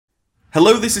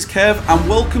Hello, this is Kev, and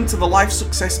welcome to the Life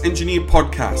Success Engineer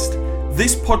podcast.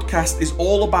 This podcast is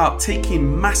all about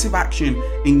taking massive action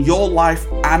in your life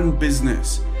and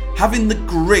business, having the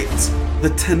grit,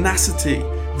 the tenacity,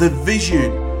 the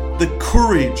vision, the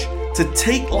courage to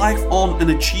take life on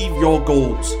and achieve your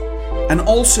goals. And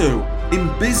also,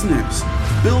 in business,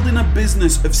 building a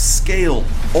business of scale,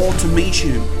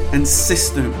 automation, and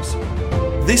systems.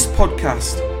 This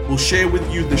podcast will share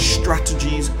with you the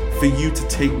strategies for you to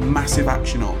take massive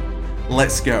action on.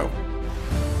 Let's go.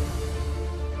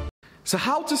 So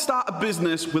how to start a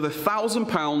business with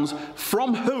 £1,000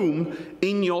 from home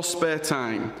in your spare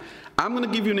time. I'm going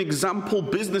to give you an example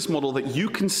business model that you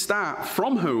can start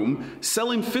from home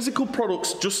selling physical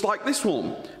products just like this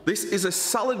one. This is a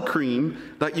salad cream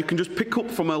that you can just pick up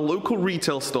from a local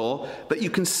retail store that you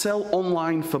can sell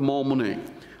online for more money.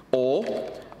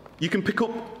 Or you can pick up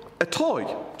a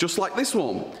toy, just like this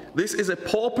one. This is a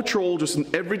Paw Patrol, just an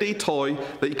everyday toy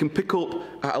that you can pick up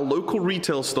at a local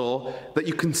retail store that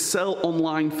you can sell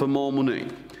online for more money.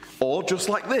 Or just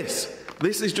like this.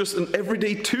 This is just an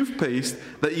everyday toothpaste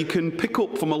that you can pick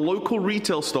up from a local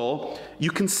retail store.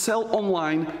 You can sell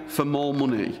online for more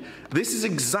money. This is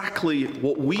exactly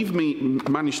what we've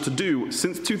managed to do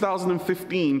since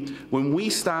 2015 when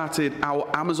we started our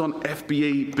Amazon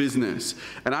FBA business.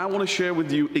 And I want to share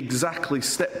with you exactly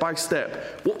step by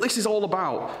step what this is all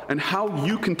about and how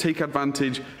you can take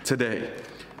advantage today.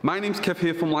 My name's Kev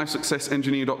here from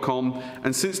LifeSuccessEngineer.com,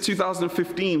 and since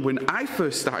 2015, when I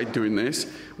first started doing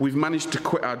this, we've managed to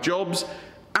quit our jobs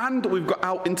and we've got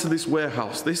out into this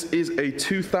warehouse. This is a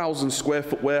 2,000 square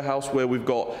foot warehouse where we've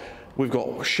got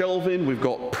shelving, we've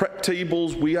got prep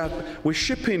tables, we're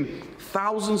shipping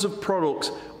thousands of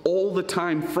products all the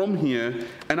time from here,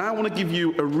 and I want to give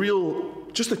you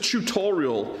just a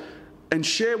tutorial and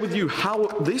share with you how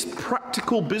this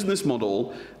practical business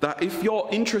model that if you're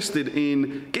interested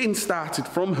in getting started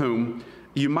from home,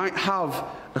 you might have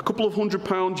a couple of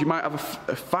 £100, you might have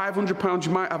 £500,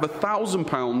 you might have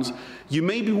 £1,000, you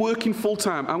may be working full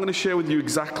time. I'm going to share with you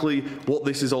exactly what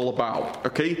this is all about,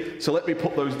 okay? So let me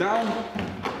put those down.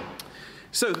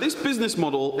 So this business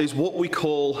model is what we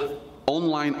call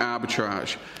online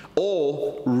arbitrage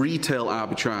or retail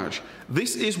arbitrage.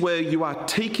 This is where you are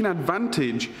taking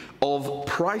advantage of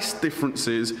price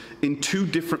differences in two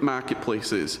different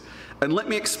marketplaces. And let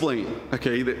me explain,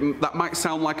 okay, that might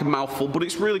sound like a mouthful, but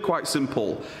it's really quite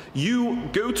simple. You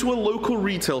go to a local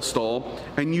retail store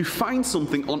and you find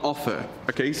something on offer,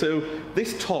 okay? So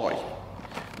this toy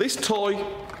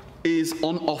is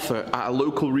on offer at a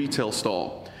local retail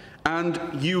store. And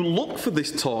you look for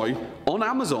this toy on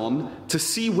Amazon to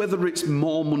see whether it's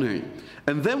more money.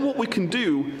 And then what we can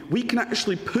do, we can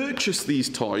actually purchase these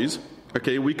toys.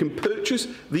 Okay, we can purchase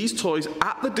these toys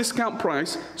at the discount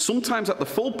price, sometimes at the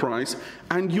full price,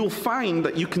 and you'll find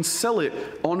that you can sell it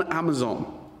on Amazon,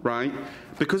 right?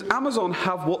 Because Amazon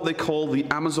have what they call the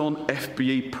Amazon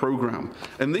FBA program.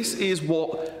 And this is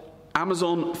what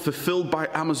Amazon Fulfilled by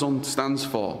Amazon stands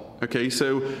for. Okay,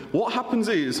 so what happens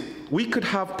is we could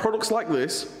have products like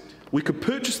this, we could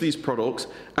purchase these products,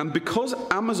 and because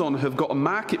Amazon have got a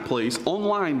marketplace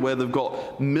online where they've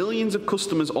got millions of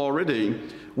customers already,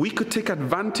 we could take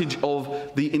advantage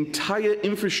of the entire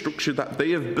infrastructure that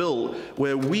they have built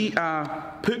where we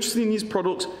are purchasing these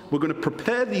products, we're going to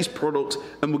prepare these products,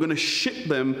 and we're going to ship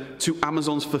them to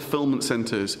Amazon's fulfillment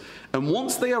centers. And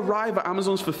once they arrive at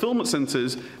Amazon's fulfillment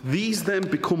centers, these then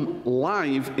become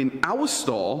live in our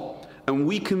store, and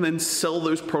we can then sell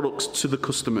those products to the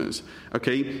customers,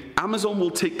 okay? Amazon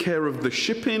will take care of the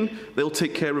shipping, they'll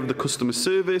take care of the customer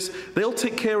service, they'll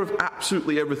take care of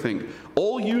absolutely everything.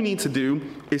 All you need to do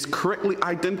is correctly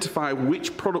identify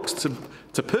which products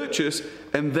to purchase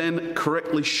and then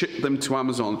correctly ship them to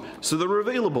Amazon so they're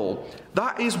available.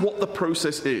 That is what the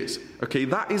process is, okay?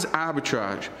 That is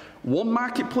arbitrage. One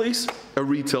marketplace, a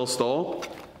retail store,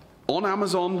 on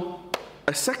Amazon,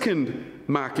 a second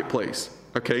marketplace.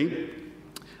 Okay,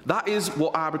 that is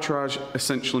what arbitrage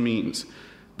essentially means.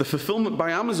 The fulfillment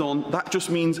by Amazon, that just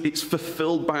means it's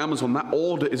fulfilled by Amazon. That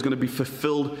order is going to be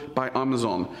fulfilled by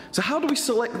Amazon. So how do we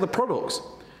select the products?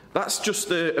 That's just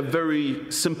a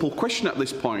very simple question at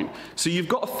this point. So you've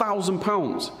got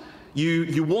 £1,000.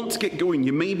 You want to get going.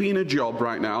 You may be in a job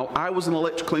right now. I was an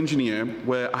electrical engineer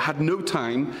where I had no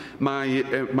time.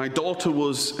 My daughter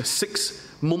was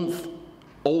 6 months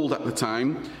old at the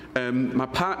time. My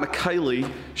partner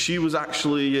Kylie, she was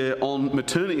actually on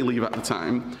maternity leave at the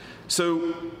time.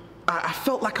 So I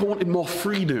felt like I wanted more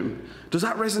freedom. Does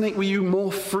that resonate with you?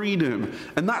 More freedom.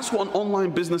 And that's what an online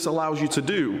business allows you to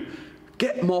do.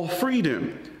 get more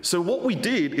freedom. So what we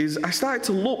did is I started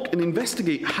to look and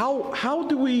investigate how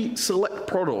do we select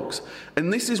products?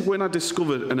 And this is when I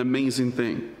discovered an amazing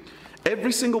thing.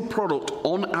 Every single product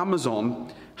on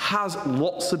Amazon has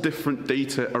lots of different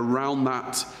data around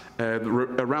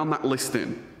that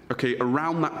listing, okay,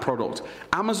 around that product.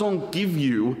 Amazon give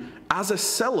you, as a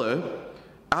seller,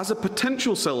 as a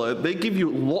potential seller, they give you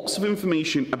lots of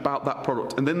information about that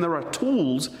product. And then there are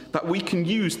tools that we can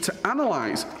use to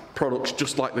analyze products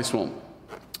just like this one.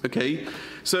 Okay,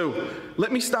 so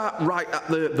let me start right at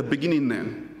the beginning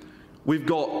then. We've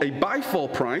got a buy for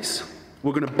price.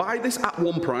 We're going to buy this at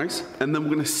one price, and then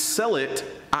we're going to sell it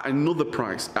at another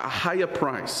price, at a higher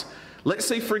price. Let's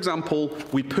say, for example,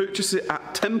 we purchase it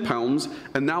at £10,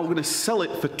 and now we're going to sell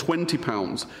it for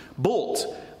 £20. But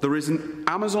there is an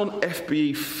Amazon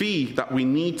FBA fee that we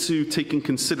need to take in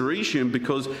consideration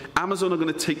because Amazon are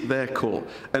going to take their cut.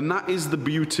 And that is the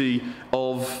beauty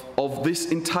of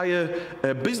this entire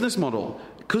business model.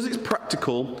 Because it's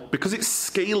practical, because it's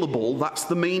scalable, that's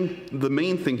the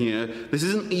main thing here. This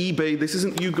isn't eBay, this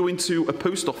isn't you going to a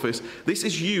post office, this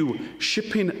is you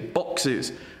shipping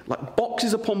boxes, like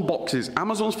boxes upon boxes.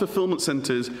 Amazon's fulfillment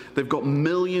centers, they've got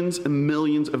millions and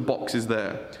millions of boxes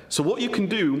there. So what you can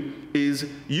do is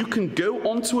you can go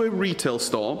onto a retail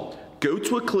store, go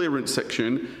to a clearance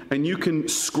section, and you can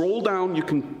scroll down, you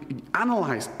can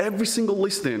analyze every single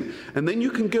listing, and then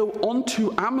you can go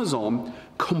onto Amazon,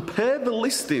 compare the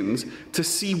listings to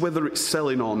see whether it's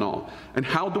selling or not. And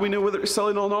how do we know whether it's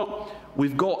selling or not?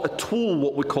 We've got a tool,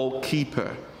 what we call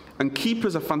Keeper. And Keeper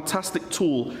is a fantastic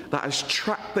tool that has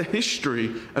tracked the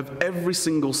history of every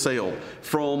single sale,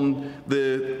 from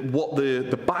what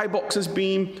the buy box has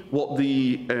been, what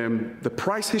the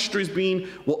price history has been,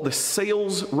 what the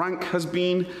sales rank has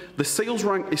been. The sales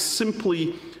rank is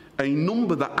simply a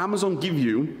number that Amazon give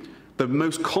you. The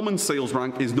most common sales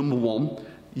rank is number 1.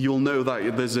 You'll know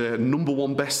that there's a number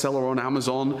 1 bestseller on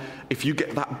Amazon. If you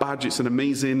get that badge, it's an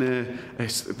amazing,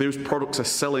 those products are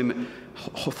selling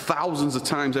thousands of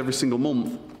times every single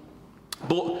month.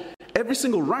 But every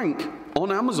single rank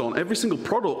on Amazon, every single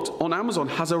product on Amazon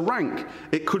has a rank.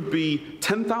 It could be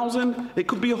 10,000, it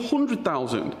could be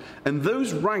 100,000. And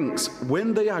those ranks,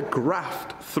 when they are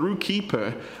graphed through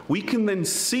Keeper, we can then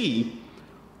see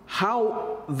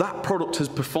how that product has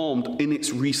performed in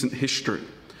its recent history.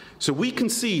 So we can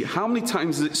see how many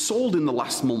times it sold in the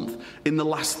last month, in the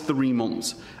last 3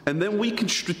 months. And then we can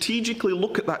strategically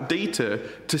look at that data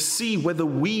to see whether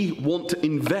we want to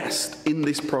invest in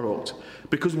this product,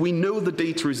 because we know the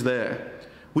data is there.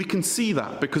 We can see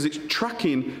that because it's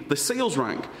tracking the sales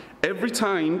rank. Every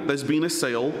time there's been a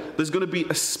sale, there's going to be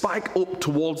a spike up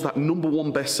towards that number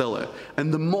 1 bestseller.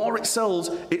 And the more it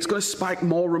sells, it's going to spike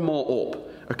more and more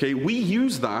up. Okay, we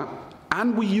use that.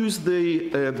 And we use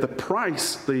the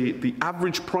price, the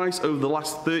average price over the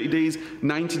last 30 days,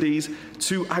 90 days,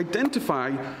 to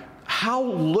identify how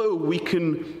low we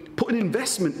can put an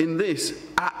investment in this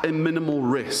at a minimal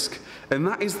risk. And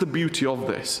that is the beauty of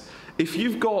this. If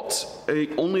you've got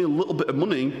only a little bit of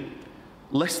money,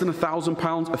 less than £1,000,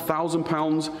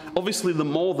 £1,000, obviously the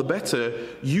more the better.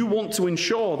 You want to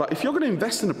ensure that if you're going to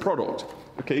invest in a product,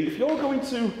 okay, if you're going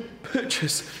to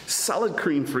purchase salad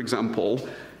cream, for example,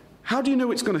 how do you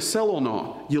know it's going to sell or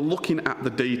not? You're looking at the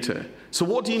data. So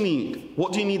what do you need?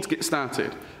 What do you need to get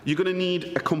started? You're going to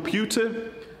need a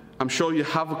computer. I'm sure you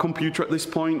have a computer at this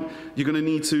point. You're going to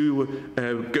need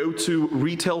to go to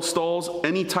retail stores,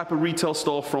 any type of retail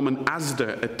store, from an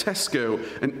Asda, a Tesco,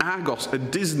 an Argos, a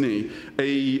Disney,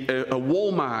 a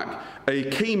Walmart, a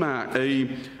Kmart,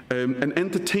 an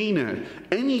Entertainer,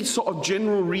 any sort of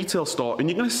general retail store, and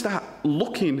you're going to start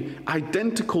looking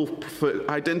for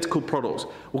identical products.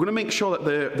 We're going to make sure that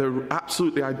they're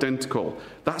absolutely identical.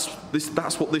 That's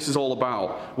what this is all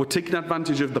about. We're taking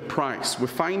advantage of the price. We're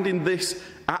finding this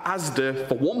at Asda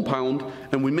for £1,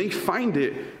 and we may find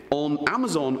it on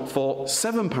Amazon for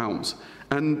 £7.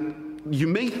 And you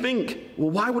may think, well,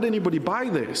 why would anybody buy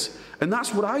this? And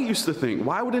that's what I used to think.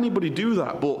 Why would anybody do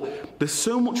that? But there's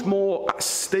so much more at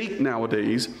stake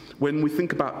nowadays when we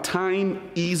think about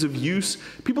time, ease of use.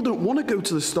 People don't want to go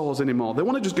to the stores anymore. They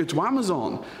want to just go to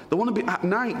Amazon. They want to be at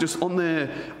night just on their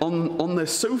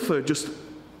sofa. They're just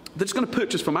going to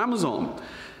purchase from Amazon.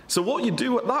 So what you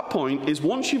do at that point is,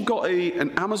 once you've got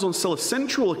an Amazon Seller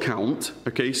Central account,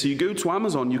 okay, so you go to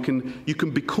Amazon, you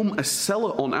can become a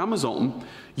seller on Amazon.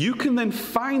 You can then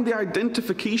find the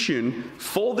identification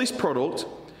for this product.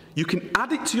 You can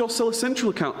add it to your Seller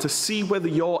Central account to see whether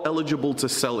you're eligible to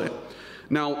sell it.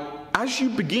 Now, as you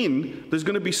begin, there's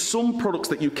going to be some products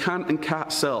that you can and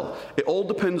can't sell. It all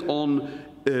depends on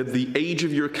the age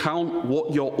of your account,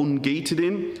 what you're ungated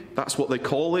in. That's what they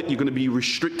call it. You're going to be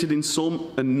restricted in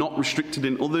some and not restricted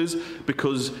in others,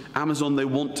 because Amazon, they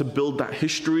want to build that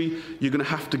history. You're going to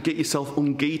have to get yourself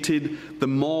ungated. The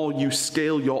more you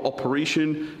scale your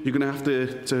operation, you're going to have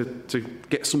to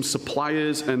get some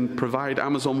suppliers and provide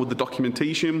Amazon with the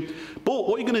documentation. But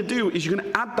what you're going to do is you're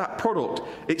going to add that product.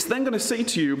 It's then going to say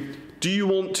to you, do you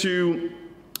want to,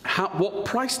 what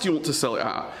price do you want to sell it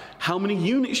at? How many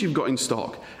units you've got in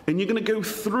stock? And you're going to go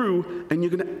through and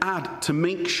you're going to add to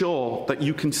make sure that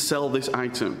you can sell this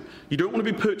item. You don't want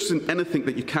to be purchasing anything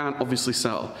that you can't obviously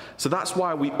sell. So that's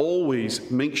why we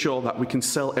always make sure that we can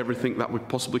sell everything that we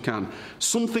possibly can.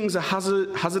 Some things are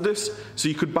hazardous, so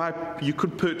you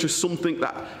could purchase something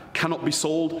that cannot be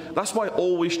sold. That's why I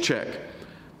always check.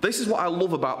 This is what I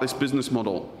love about this business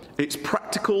model. It's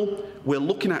practical. We're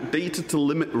looking at data to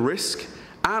limit risk,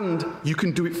 and you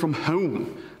can do it from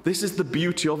home. This is the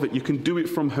beauty of it. You can do it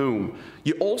from home.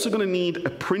 You're also going to need a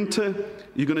printer.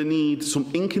 You're going to need some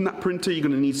ink in that printer. You're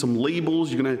going to need some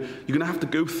labels. You're going to have to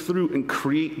go through and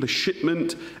create the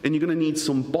shipment, and you're going to need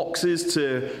some boxes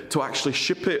to actually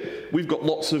ship it. We've got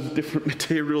lots of different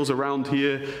materials around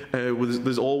here.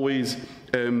 There's always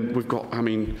we've got,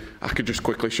 I could just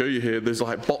quickly show you here. There's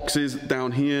like boxes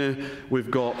down here. We've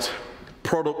got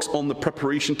products on the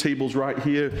preparation tables right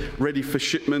here, ready for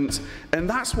shipment. And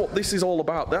that's what this is all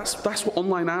about. That's what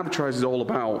online arbitrage is all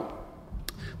about.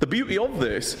 The beauty of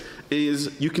this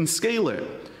is you can scale it.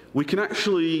 We can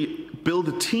actually build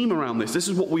a team around this. This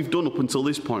is what we've done up until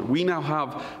this point. We now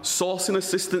have sourcing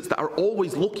assistants that are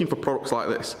always looking for products like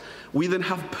this. We then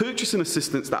have purchasing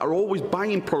assistants that are always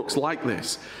buying products like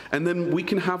this. And then we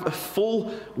can have a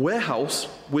full warehouse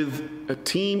with a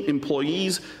team,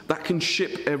 employees that can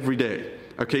ship every day.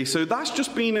 Okay, so that's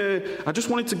just been I just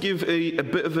wanted to give a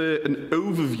bit of an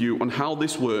overview on how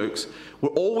this works. We're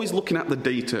always looking at the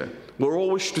data. We're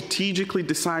always strategically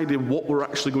deciding what we're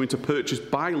actually going to purchase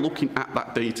by looking at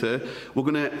that data. We're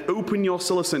going to open your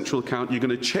Seller Central account. You're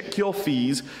going to check your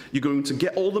fees. You're going to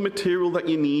get all the material that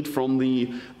you need from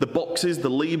the boxes, the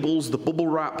labels, the bubble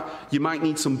wrap. You might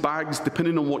need some bags,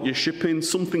 depending on what you're shipping.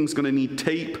 Something's going to need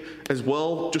tape as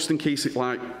well, just in case it's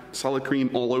like salad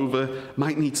cream all over.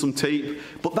 Might need some tape.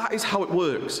 But that is how it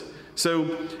works.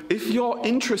 So if you're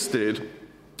interested,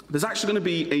 there's actually going to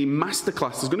be a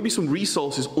masterclass. There's going to be some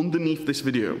resources underneath this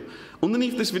video.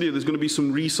 Underneath this video, there's going to be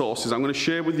some resources I'm going to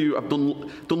share with you. I've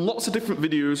done lots of different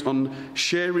videos on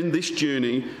sharing this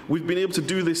journey. We've been able to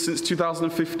do this since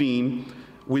 2015.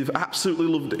 We've absolutely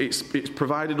loved it. It's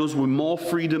provided us with more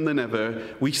freedom than ever.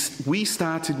 We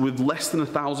started with less than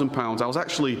 £1,000. I was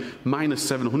actually minus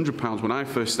 £700 when I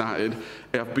first started.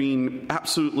 I've been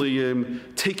absolutely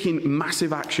taking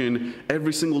massive action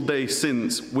every single day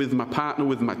since, with my partner,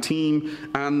 with my team,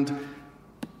 and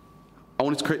I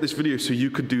wanted to create this video so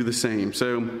you could do the same.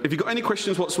 So if you've got any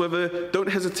questions whatsoever, don't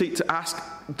hesitate to ask.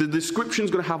 The description is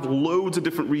going to have loads of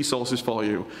different resources for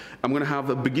you. I'm going to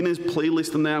have a beginner's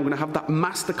playlist in there. I'm going to have that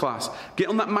masterclass. Get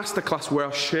on that masterclass where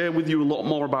I'll share with you a lot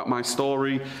more about my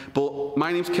story. But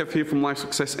my name's Kev here from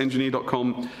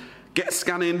LifeSuccessEngineer.com. Get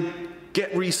scanning,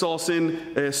 get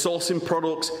resourcing, sourcing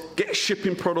products, get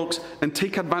shipping products, and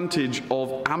take advantage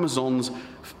of Amazon's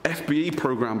FBA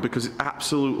program, because it's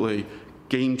absolutely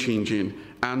game-changing.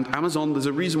 And Amazon, there's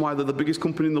a reason why they're the biggest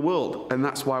company in the world, and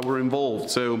that's why we're involved.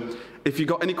 So if you've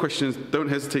got any questions, don't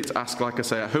hesitate to ask. Like I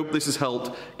say, I hope this has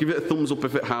helped. Give it a thumbs up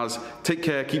if it has. Take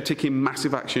care, keep taking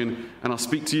massive action, and I'll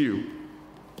speak to you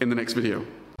in the next video.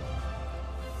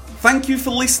 Thank you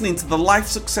for listening to the Life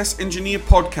Success Engineer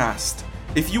podcast.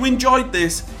 If you enjoyed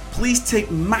this, please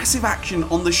take massive action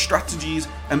on the strategies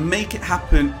and make it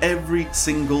happen every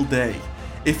single day.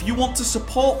 If you want to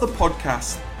support the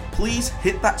podcast, please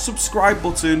hit that subscribe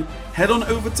button, head on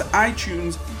over to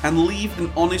iTunes and leave an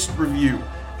honest review.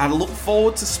 I look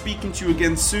forward to speaking to you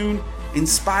again soon,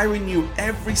 inspiring you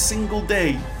every single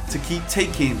day to keep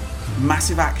taking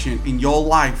massive action in your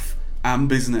life and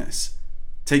business.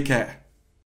 Take care.